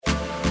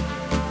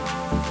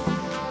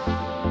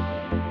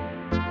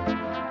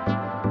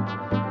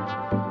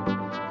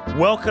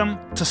Welcome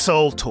to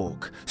Soul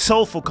Talk,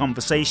 soulful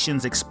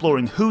conversations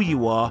exploring who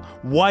you are,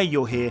 why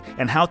you're here,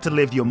 and how to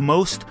live your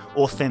most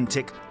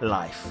authentic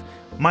life.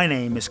 My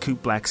name is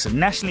Coop Blackson,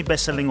 nationally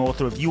best-selling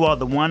author of You Are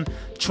the One,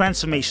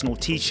 transformational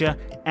teacher,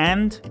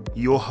 and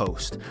your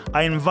host.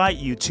 I invite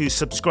you to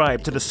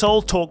subscribe to the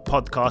Soul Talk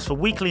podcast for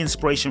weekly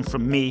inspiration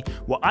from me,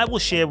 where I will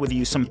share with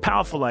you some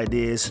powerful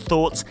ideas,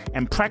 thoughts,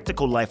 and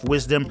practical life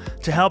wisdom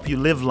to help you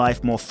live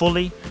life more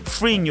fully,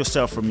 freeing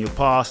yourself from your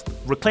past,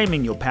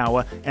 reclaiming your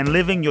power, and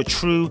living your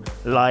true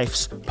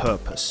life's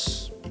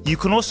purpose. You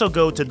can also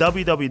go to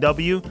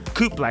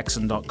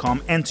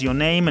www.coopblackson.com, enter your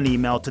name and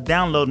email to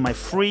download my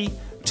free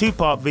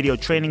 2-part video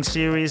training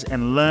series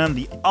and learn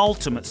the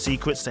ultimate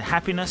secrets to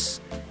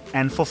happiness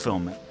and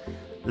fulfillment.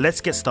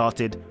 Let's get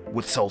started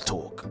with Soul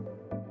Talk.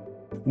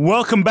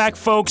 Welcome back,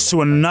 folks,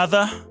 to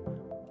another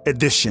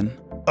edition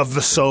of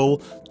the Soul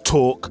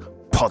Talk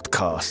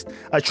podcast.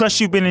 I trust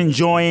you've been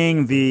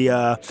enjoying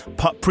the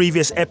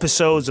previous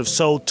episodes of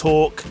Soul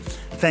Talk.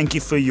 Thank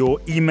you for your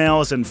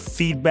emails and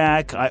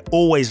feedback. I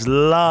always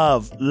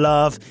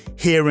love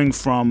hearing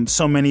from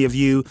so many of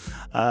you.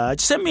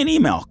 Just send me an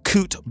email,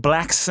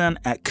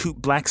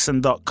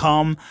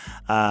 cootblackson@cootblackson.com.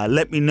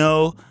 Let me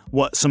know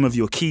what some of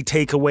your key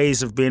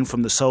takeaways have been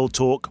from the Soul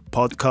Talk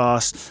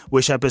podcast,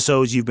 which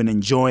episodes you've been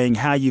enjoying,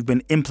 how you've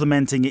been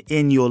implementing it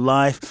in your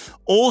life.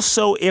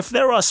 Also, if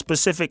there are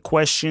specific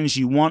questions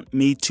you want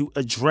me to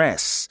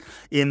address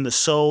in the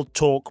Soul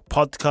Talk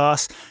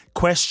podcast,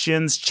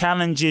 questions,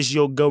 challenges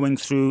you're going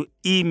through,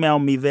 email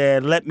me there.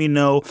 Let me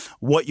know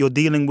what you're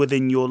dealing with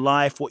in your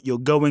life, what you're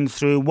going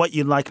through, what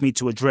you'd like me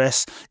to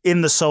address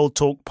in the Soul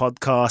Talk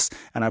podcast,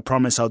 and I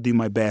promise I'll do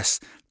my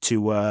best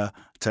to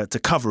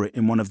cover it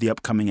in one of the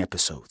upcoming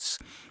episodes.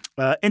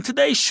 In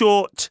today's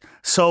short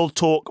Soul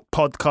Talk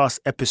podcast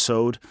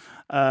episode,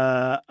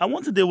 I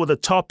want to deal with a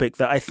topic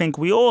that I think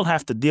we all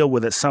have to deal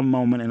with at some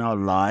moment in our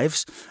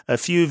lives. A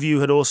few of you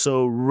had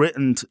also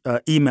written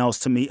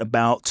emails to me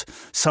about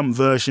some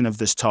version of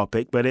this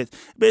topic, but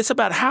it's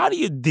about how do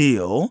you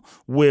deal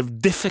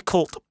with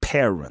difficult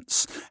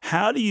parents?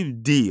 How do you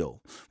deal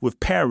with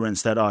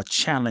parents that are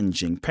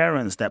challenging,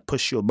 parents that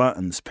push your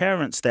buttons,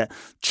 parents that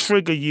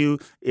trigger you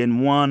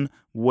in one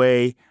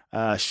way,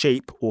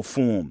 shape, or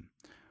form?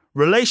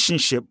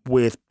 Relationship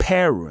with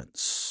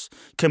parents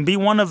can be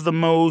one of the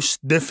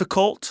most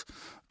difficult,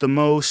 the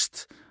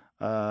most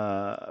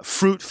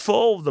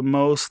fruitful, the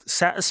most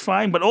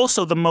satisfying, but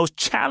also the most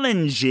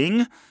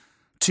challenging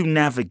to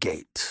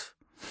navigate.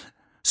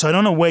 So I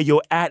don't know where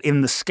you're at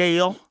in the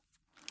scale.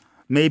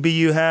 Maybe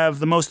you have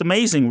the most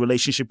amazing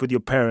relationship with your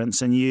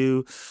parents and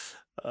you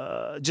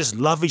just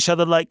love each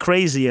other like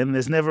crazy and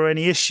there's never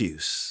any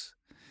issues.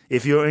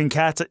 If you're in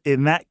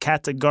that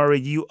category,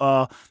 you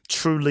are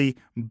truly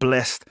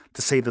blessed,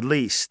 to say the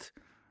least.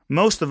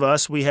 Most of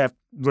us, we have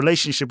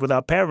relationship with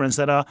our parents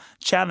that are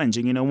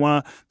challenging. You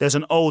know, there's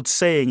an old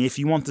saying, if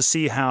you want to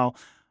see how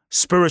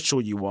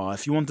spiritual you are,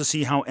 if you want to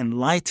see how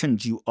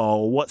enlightened you are,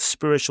 or what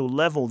spiritual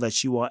level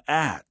that you are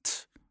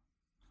at,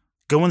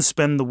 go and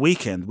spend the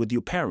weekend with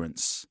your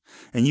parents,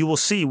 and you will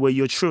see where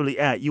you're truly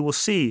at. You will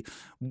see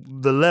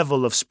the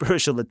level of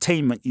spiritual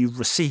attainment you've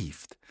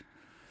received.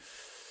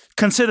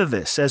 Consider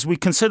this, as we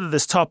consider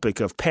this topic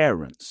of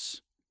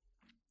parents.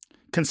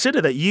 Consider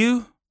that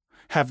you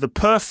have the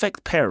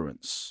perfect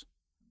parents.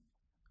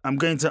 I'm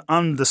going to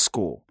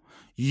underscore.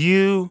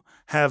 You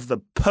have the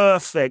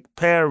perfect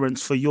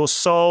parents for your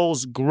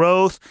soul's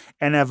growth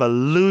and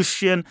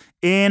evolution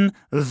in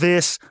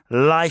this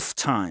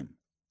lifetime.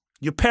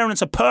 Your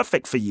parents are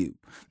perfect for you.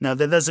 Now,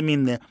 that doesn't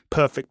mean they're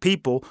perfect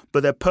people,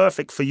 but they're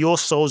perfect for your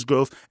soul's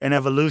growth and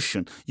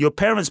evolution. Your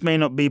parents may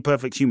not be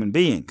perfect human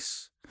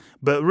beings,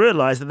 but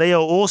realize that they are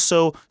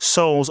also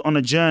souls on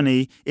a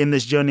journey in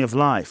this journey of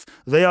life.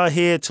 They are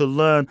here to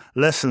learn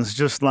lessons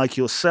just like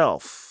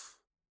yourself.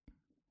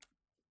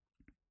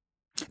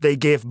 They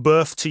gave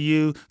birth to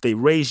you. They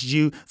raised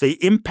you. They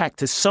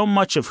impacted so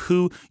much of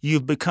who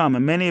you've become.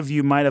 And many of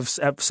you might have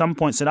at some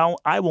point said,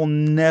 I will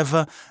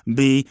never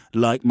be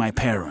like my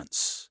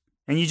parents.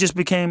 And you just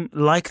became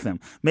like them.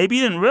 Maybe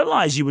you didn't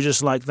realize you were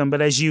just like them,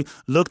 but as you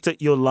looked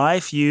at your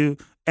life, you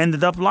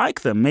ended up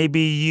like them. Maybe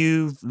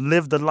you've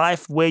lived a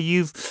life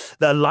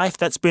the life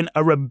that's been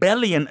a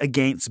rebellion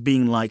against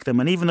being like them.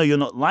 And even though you're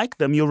not like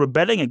them, you're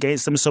rebelling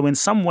against them. So in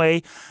some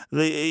way,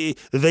 they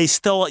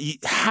still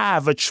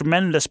have a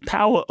tremendous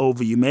power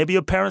over you. Maybe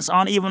your parents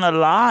aren't even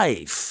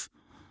alive.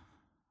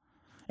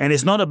 And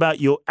it's not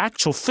about your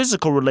actual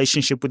physical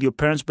relationship with your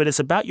parents, but it's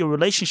about your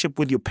relationship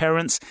with your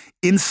parents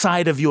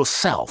inside of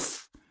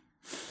yourself.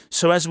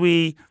 So as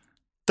we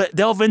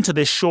delve into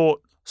this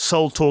short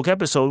Soul Talk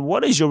episode,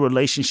 what is your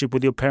relationship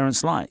with your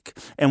parents like?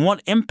 And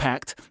what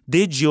impact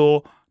did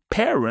your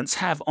parents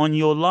have on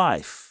your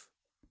life?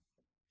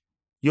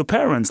 Your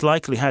parents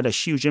likely had a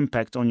huge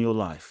impact on your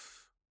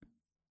life.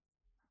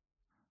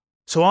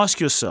 So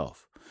ask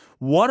yourself,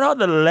 what are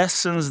the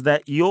lessons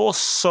that your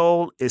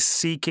soul is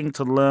seeking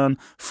to learn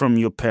from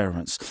your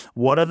parents?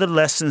 What are the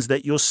lessons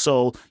that your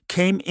soul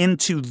came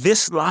into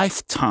this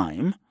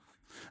lifetime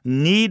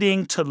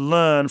needing to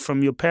learn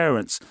from your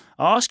parents.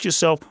 Ask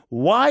yourself,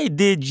 why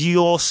did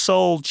your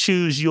soul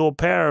choose your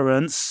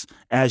parents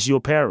as your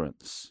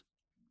parents?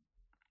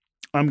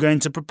 I'm going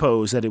to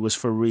propose that it was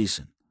for a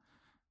reason.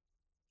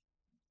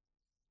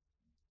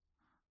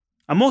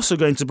 I'm also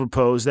going to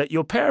propose that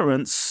your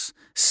parents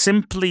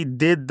simply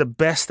did the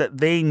best that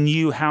they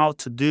knew how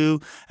to do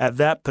at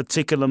that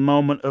particular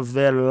moment of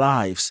their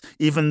lives,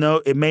 even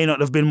though it may not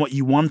have been what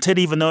you wanted,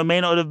 even though it may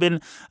not have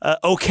been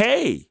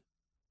okay.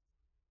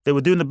 They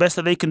were doing the best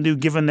that they can do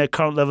given their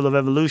current level of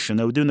evolution.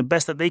 They were doing the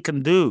best that they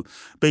can do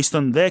based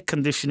on their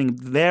conditioning,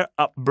 their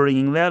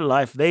upbringing, their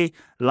life. They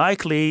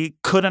likely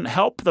couldn't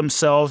help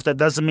themselves. That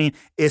doesn't mean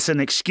it's an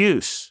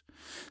excuse.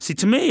 See,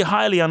 to me,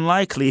 highly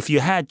unlikely if you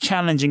had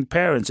challenging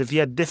parents, if you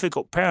had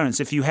difficult parents,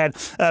 if you had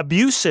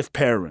abusive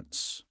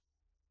parents,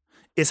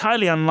 it's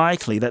highly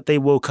unlikely that they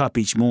woke up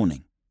each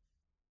morning.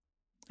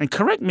 And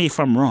correct me if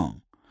I'm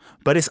wrong,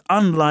 but it's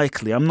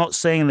unlikely. I'm not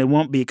saying there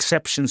won't be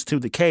exceptions to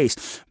the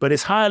case, but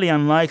it's highly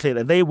unlikely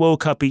that they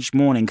woke up each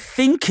morning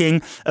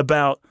thinking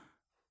about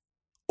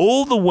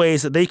all the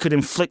ways that they could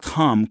inflict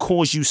harm,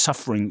 cause you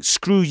suffering,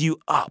 screw you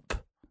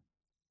up.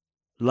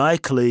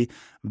 Likely,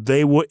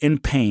 they were in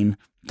pain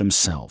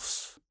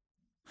themselves.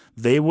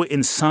 They were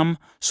in some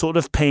sort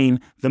of pain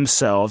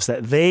themselves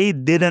that they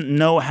didn't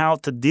know how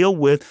to deal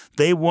with,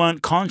 they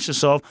weren't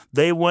conscious of,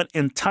 they weren't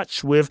in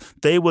touch with,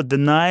 they were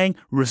denying,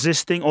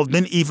 resisting, or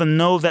didn't even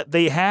know that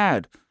they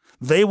had.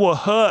 They were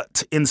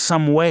hurt in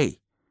some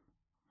way.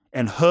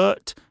 And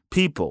hurt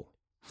people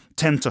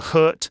tend to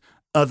hurt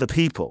other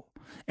people.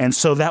 And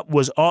so that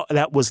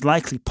was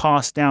likely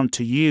passed down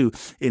to you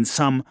in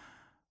some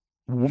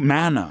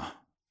manner,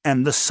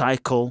 and the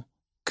cycle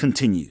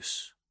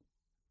continues.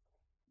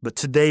 But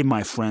today,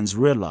 my friends,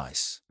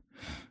 realize,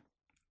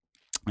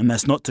 and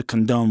that's not to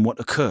condone what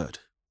occurred,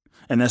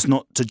 and that's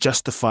not to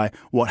justify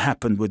what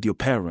happened with your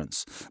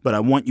parents, but I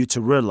want you to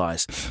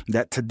realize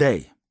that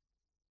today,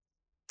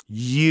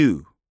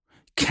 you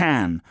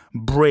can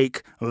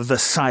break the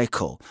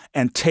cycle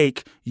and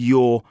take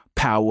your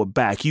power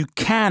back. You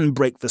can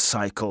break the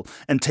cycle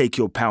and take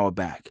your power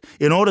back.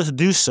 In order to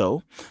do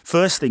so,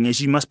 first thing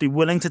is you must be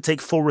willing to take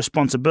full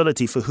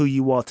responsibility for who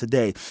you are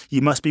today.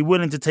 You must be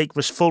willing to take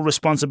full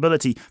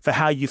responsibility for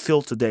how you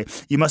feel today.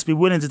 You must be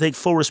willing to take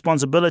full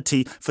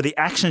responsibility for the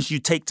actions you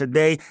take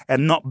today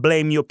and not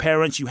blame your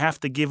parents. You have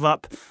to give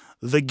up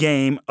the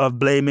game of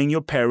blaming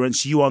your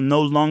parents. You are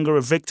no longer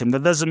a victim.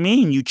 That doesn't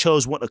mean you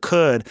chose what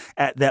occurred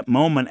at that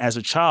moment as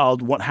a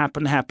child. What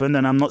happened,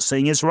 and I'm not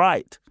saying it's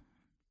right.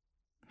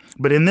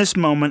 But in this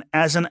moment,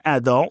 as an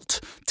adult,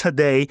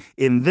 today,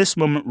 in this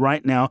moment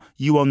right now,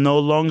 you are no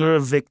longer a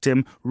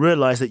victim.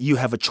 Realize that you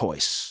have a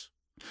choice.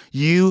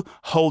 You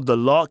hold the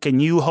lock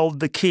and you hold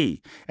the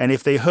key. And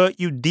if they hurt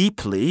you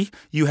deeply,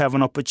 you have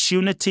an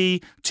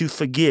opportunity to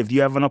forgive.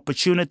 You have an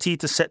opportunity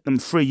to set them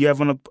free. You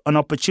have an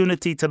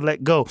opportunity to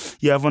let go.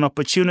 You have an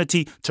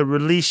opportunity to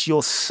release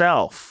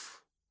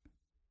yourself.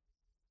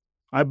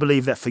 I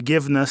believe that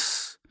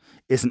forgiveness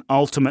is an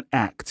ultimate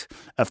act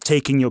of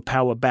taking your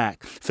power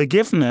back.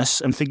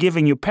 Forgiveness and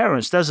forgiving your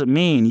parents doesn't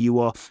mean you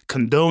are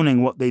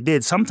condoning what they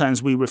did.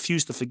 Sometimes we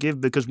refuse to forgive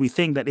because we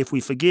think that if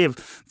we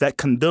forgive, that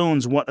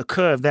condones what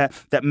occurred, that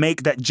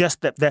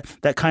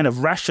kind of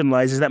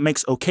rationalizes, that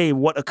makes okay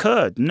what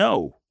occurred.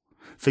 No.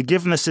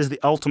 Forgiveness is the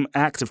ultimate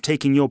act of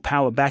taking your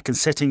power back and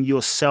setting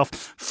yourself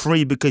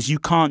free, because you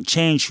can't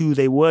change who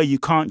they were. You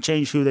can't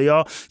change who they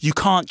are. You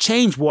can't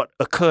change what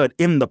occurred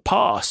in the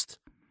past.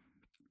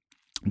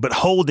 But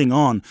holding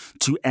on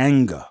to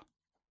anger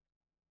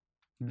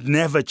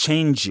never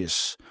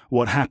changes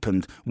what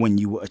happened when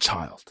you were a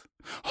child.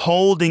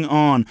 Holding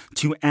on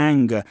to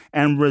anger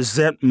and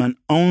resentment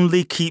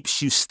only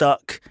keeps you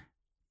stuck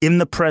in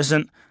the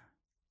present,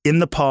 in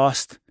the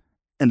past,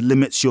 and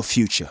limits your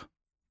future.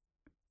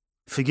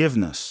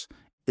 Forgiveness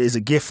is a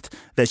gift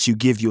that you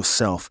give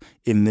yourself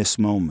in this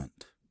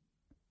moment.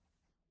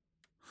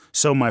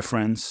 So, my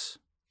friends,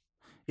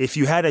 if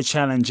you had a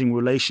challenging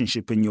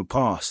relationship in your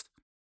past,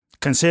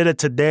 consider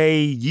today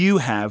you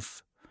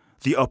have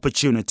the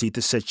opportunity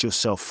to set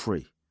yourself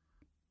free.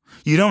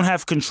 You don't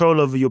have control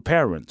over your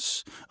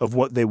parents, of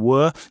what they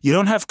were. You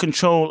don't have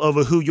control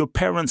over who your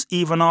parents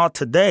even are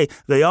today.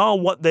 They are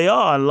what they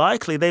are.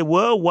 Likely they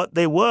were what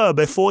they were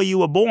before you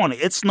were born.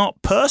 It's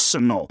not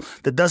personal.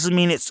 That doesn't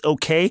mean it's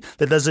okay.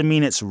 That doesn't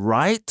mean it's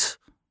right.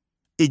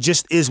 It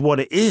just is what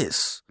it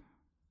is.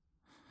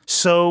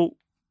 So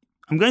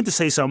I'm going to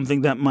say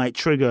something that might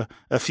trigger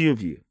a few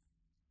of you.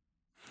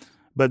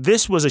 But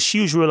this was a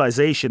huge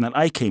realization that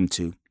I came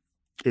to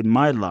in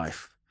my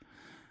life.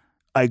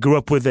 I grew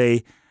up with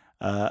a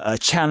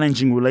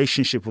challenging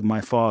relationship with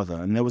my father,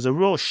 and there was a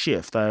real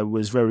shift. I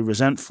was very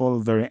resentful,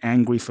 very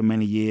angry for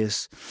many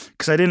years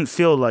because I didn't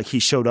feel like he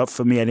showed up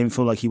for me. I didn't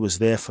feel like he was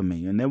there for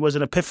me. And there was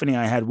an epiphany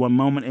I had one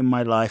moment in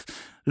my life,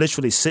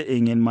 literally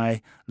sitting in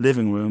my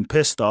living room,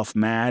 pissed off,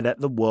 mad at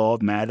the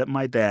world, mad at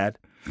my dad.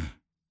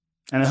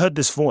 And I heard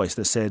this voice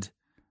that said,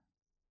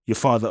 "Your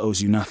father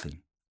owes you nothing."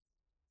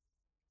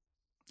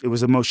 It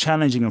was the most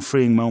challenging and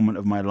freeing moment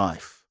of my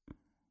life.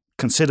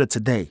 Consider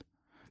today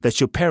that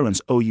your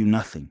parents owe you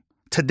nothing.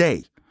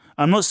 Today.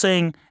 I'm not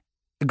saying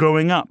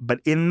growing up, but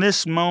in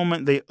this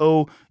moment, they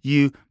owe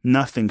you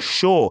nothing.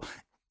 Sure,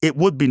 it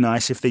would be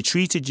nice if they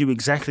treated you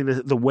exactly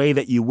the way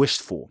that you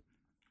wished for.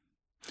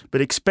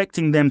 But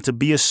expecting them to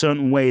be a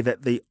certain way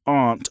that they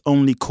aren't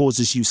only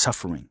causes you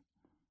suffering.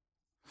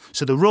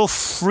 So the real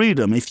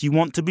freedom, if you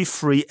want to be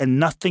free, and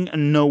nothing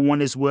and no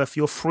one is worth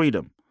your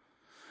freedom,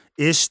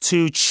 is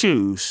to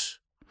choose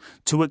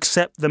to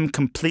accept them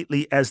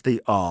completely as they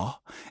are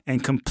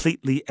and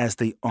completely as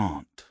they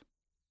aren't.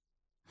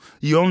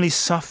 You only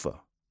suffer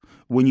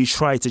when you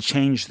try to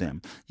change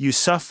them. You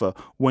suffer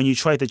when you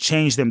try to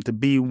change them to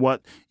be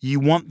what you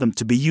want them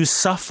to be. You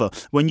suffer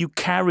when you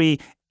carry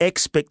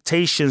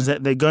expectations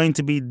that they're going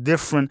to be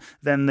different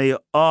than they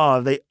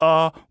are. They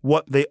are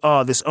what they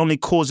are. This only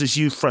causes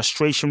you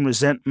frustration,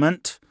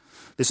 resentment.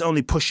 This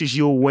only pushes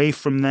you away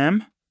from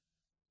them.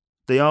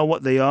 They are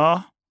what they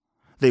are.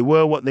 They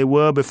were what they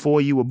were before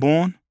you were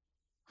born.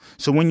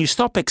 So when you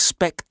stop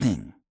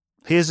expecting,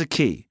 here's the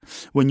key.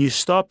 When you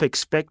stop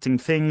expecting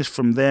things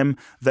from them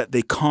that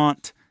they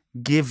can't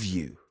give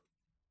you,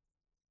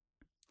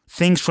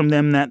 things from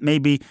them that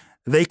maybe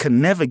they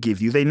can never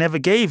give you, they never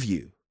gave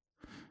you,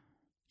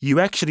 you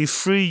actually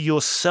free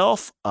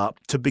yourself up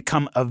to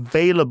become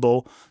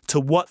available to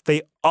what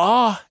they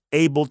are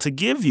able to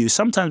give you.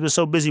 Sometimes we're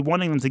so busy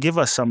wanting them to give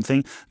us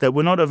something that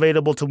we're not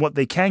available to what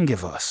they can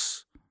give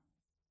us.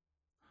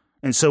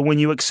 And so when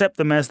you accept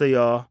them as they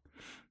are,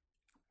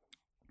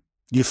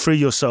 you free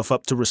yourself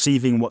up to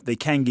receiving what they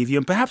can give you.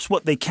 And perhaps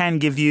what they can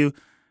give you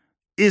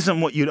isn't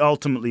what you'd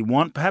ultimately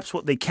want. Perhaps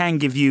what they can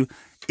give you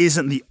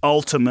isn't the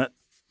ultimate,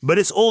 but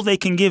it's all they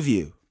can give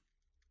you.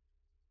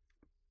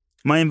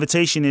 My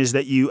invitation is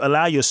that you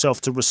allow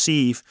yourself to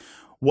receive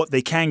what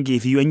they can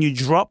give you, and you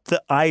drop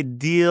the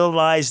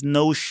idealized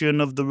notion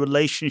of the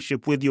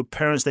relationship with your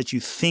parents that you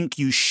think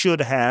you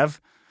should have,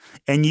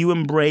 and you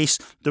embrace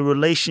the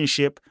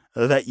relationship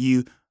that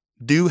you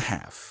do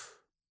have.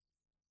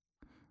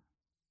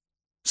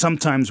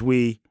 Sometimes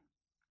we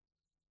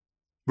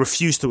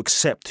refuse to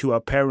accept who our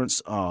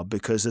parents are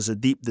because there's a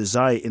deep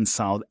desire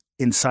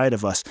inside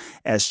of us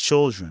as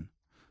children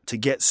to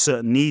get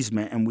certain needs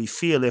met. And we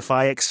feel if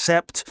I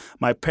accept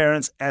my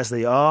parents as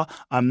they are,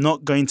 I'm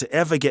not going to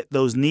ever get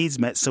those needs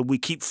met. So we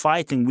keep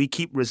fighting, we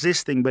keep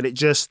resisting, but it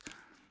just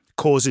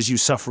causes you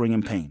suffering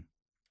and pain.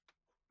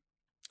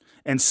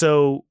 And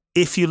so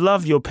if you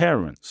love your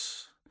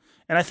parents,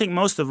 and I think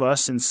most of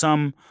us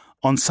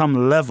on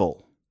some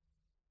level,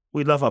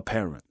 we love our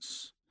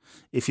parents.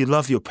 If you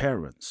love your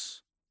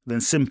parents, then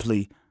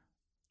simply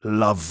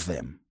love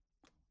them.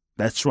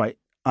 That's right.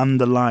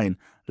 Underline,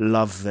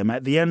 love them.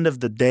 At the end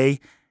of the day,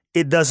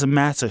 it doesn't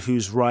matter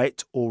who's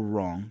right or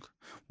wrong.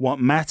 What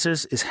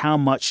matters is how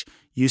much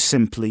you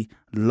simply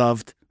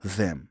loved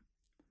them.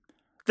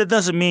 That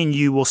doesn't mean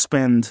you will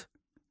spend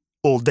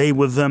all day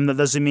with them. That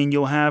doesn't mean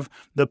you'll have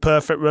the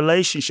perfect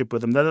relationship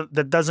with them.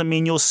 That doesn't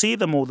mean you'll see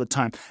them all the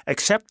time.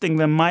 Accepting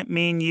them might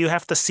mean you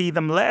have to see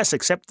them less.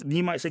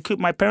 You might say, "Coop,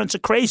 my parents are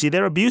crazy.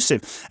 They're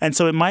abusive." And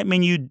so it might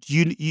mean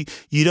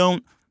you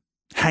don't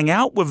hang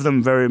out with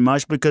them very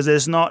much because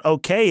it's not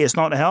okay. It's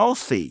not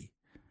healthy.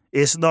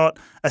 It's not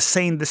a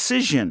sane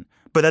decision.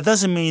 But that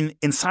doesn't mean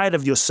inside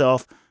of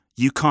yourself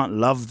you can't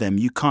love them.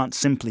 You can't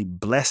simply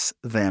bless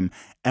them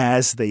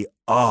as they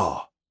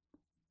are.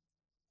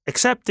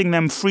 Accepting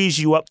them frees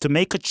you up to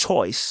make a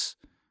choice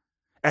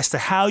as to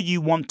how you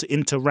want to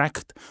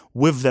interact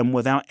with them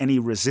without any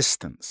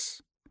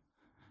resistance.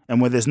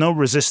 And where there's no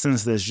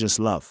resistance, there's just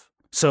love.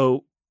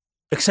 So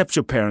accept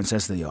your parents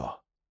as they are.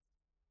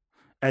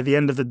 At the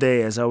end of the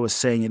day, as I was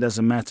saying, it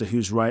doesn't matter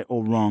who's right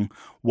or wrong.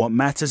 What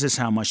matters is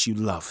how much you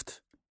loved.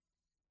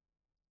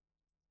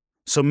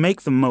 So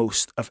make the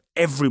most of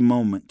every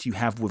moment you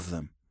have with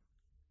them,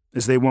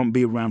 as they won't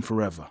be around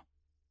forever.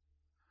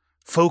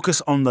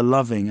 Focus on the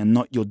loving and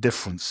not your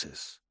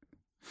differences.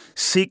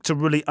 Seek to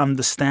really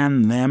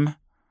understand them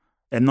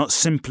and not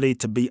simply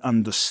to be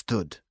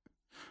understood.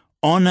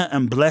 Honor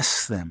and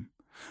bless them.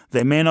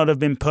 They may not have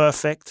been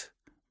perfect.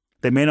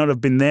 They may not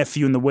have been there for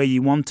you in the way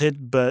you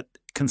wanted, but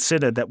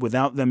consider that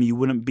without them you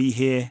wouldn't be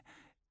here.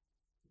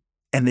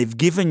 And they've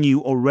given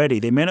you already.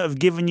 They may not have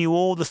given you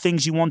all the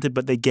things you wanted,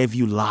 but they gave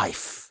you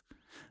life.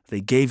 They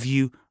gave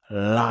you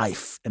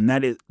life. And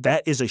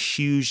that is a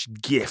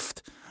huge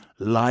gift.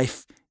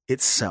 Life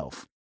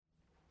itself.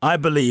 I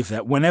believe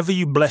that whenever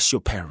you bless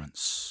your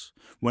parents,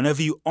 whenever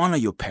you honor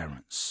your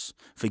parents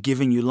for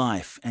giving you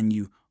life and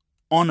you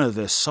honor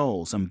their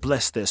souls and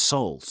bless their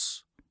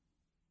souls,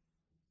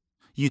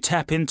 you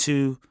tap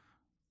into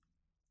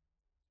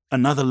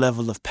another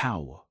level of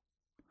power.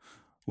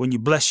 When you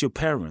bless your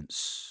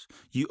parents,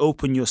 you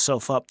open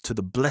yourself up to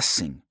the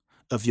blessing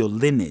of your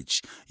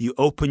lineage. You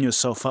open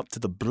yourself up to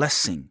the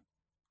blessing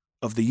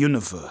of the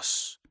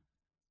universe.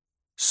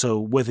 So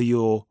whether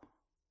you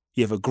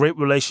have a great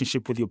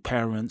relationship with your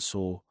parents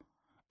or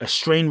a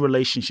strained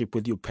relationship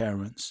with your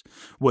parents,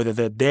 whether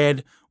they're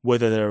dead,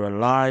 whether they're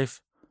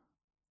alive,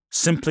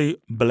 simply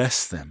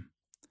bless them,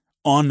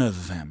 honor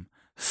them,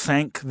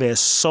 thank their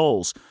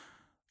souls.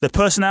 Their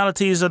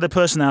personalities are their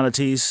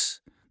personalities.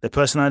 Their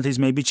personalities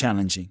may be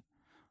challenging,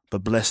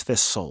 but bless their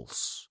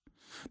souls.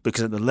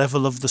 Because at the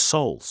level of the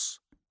souls,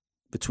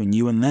 between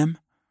you and them,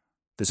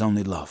 there's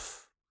only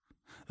love.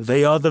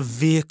 They are the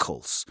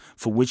vehicles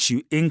for which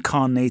you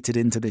incarnated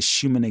into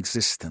this human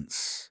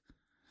existence.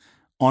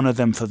 Honor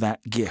them for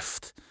that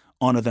gift.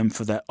 Honor them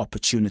for that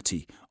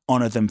opportunity.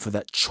 Honor them for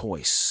that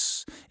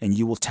choice. And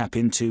you will tap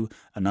into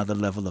another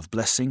level of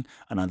blessing,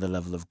 another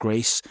level of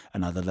grace,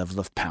 another level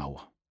of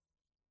power.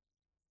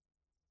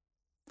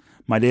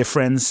 My dear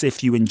friends,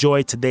 if you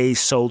enjoyed today's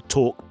Soul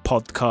Talk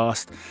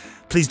podcast,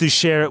 please do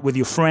share it with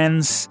your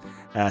friends.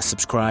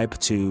 Subscribe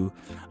to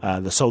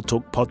the Soul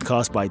Talk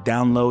podcast by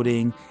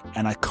downloading.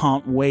 And I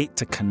can't wait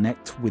to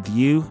connect with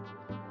you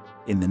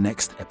in the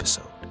next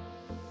episode.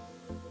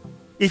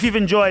 If you've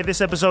enjoyed this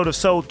episode of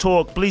Soul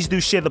Talk, please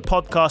do share the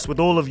podcast with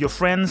all of your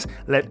friends.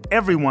 Let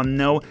everyone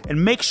know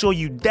and make sure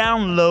you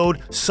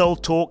download Soul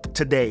Talk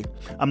today.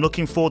 I'm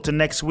looking forward to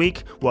next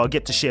week where I'll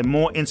get to share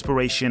more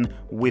inspiration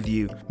with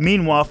you.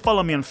 Meanwhile,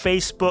 follow me on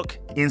Facebook,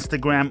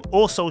 Instagram,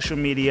 or social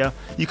media.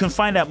 You can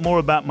find out more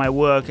about my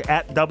work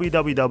at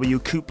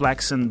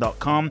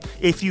www.coopblackson.com.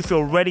 If you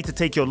feel ready to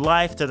take your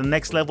life to the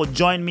next level,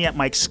 join me at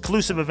my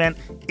exclusive event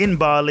in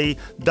Bali,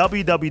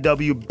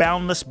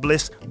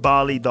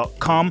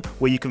 www.boundlessblissbali.com,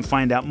 where you can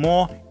find out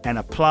more and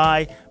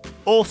apply.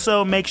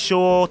 Also, make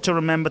sure to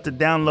remember to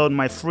download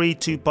my free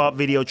 2-part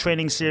video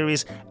training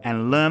series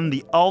and learn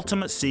the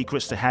ultimate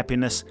secrets to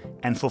happiness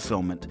and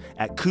fulfillment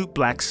at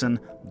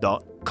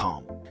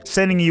coopblackson.com.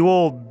 Sending you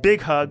all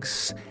big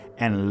hugs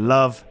and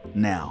love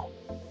now.